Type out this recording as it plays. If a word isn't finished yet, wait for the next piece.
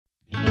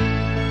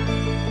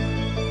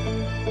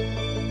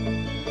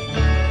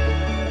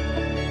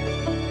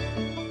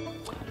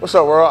What's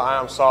up, world? I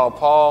am Saul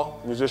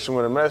Paul, musician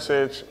with a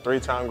message,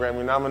 3-time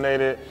Grammy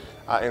nominated.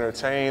 I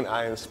entertain,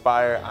 I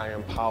inspire, I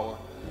empower.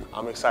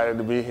 I'm excited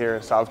to be here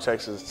in South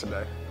Texas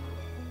today.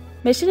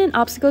 Mission and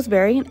Obstacles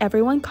Vary in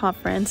Everyone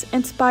Conference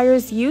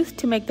inspires youth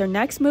to make their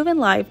next move in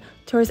life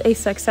towards a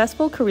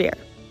successful career.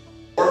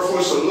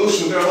 Workforce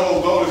Solutions, their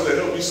whole goal is to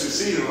help you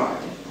succeed in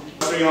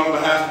life. I speak on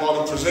behalf of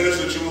all the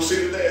presenters that you will see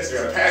today. They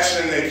are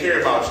passionate and they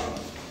care about you.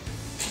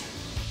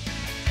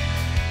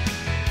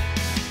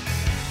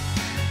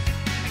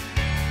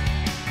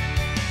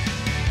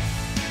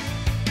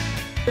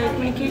 The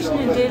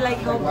communication did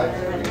help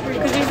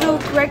because there's no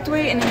correct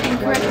way and an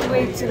incorrect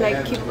way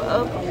to keep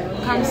up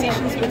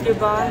conversations with your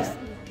boss.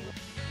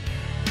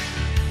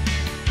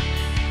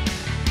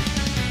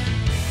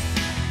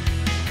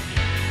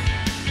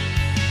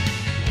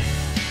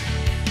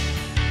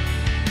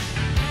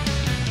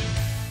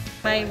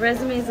 My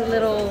resume is a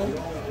little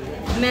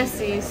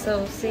messy,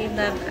 so seeing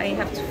that I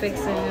have to fix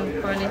it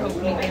will probably help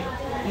me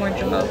get more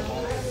jobs.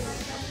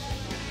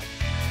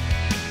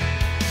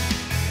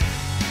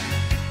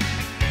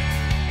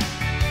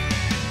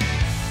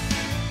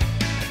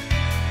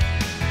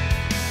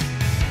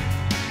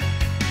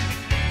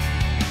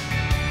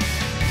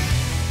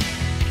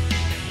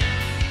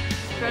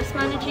 Stress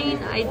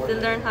managing, I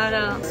did learn how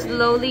to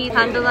slowly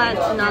handle that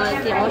to not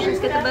let the emotions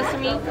get the best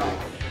of me.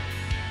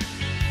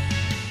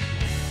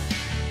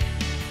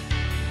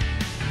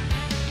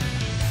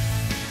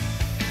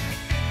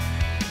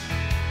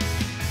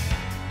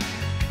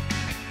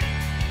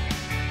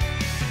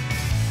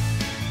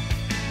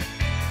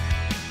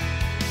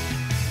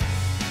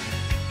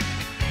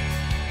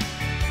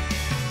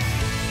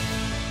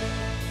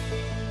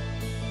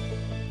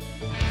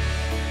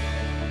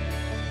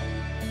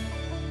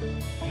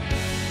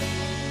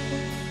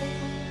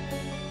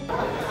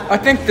 I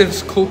think that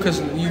it's cool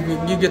because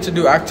you get to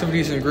do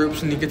activities in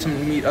groups and you get to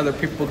meet other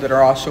people that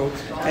are also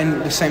in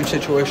the same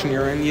situation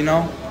you're in, you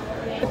know?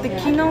 But the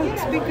keynote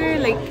speaker,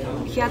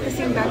 he had the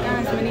same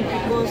background as many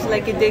people, so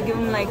it did give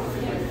him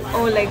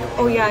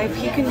oh yeah, if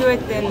he can do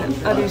it, then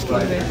others can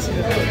do it too.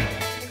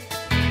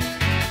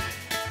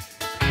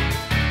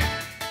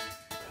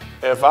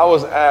 If I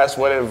was asked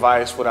what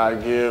advice would I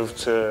give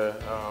to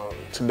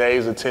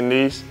today's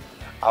attendees,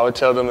 I would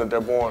tell them that they're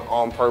born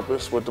on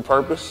purpose with the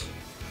purpose,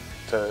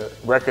 to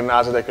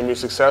recognize that they can be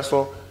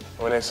successful, and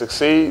when they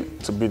succeed,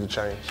 to be the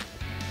change.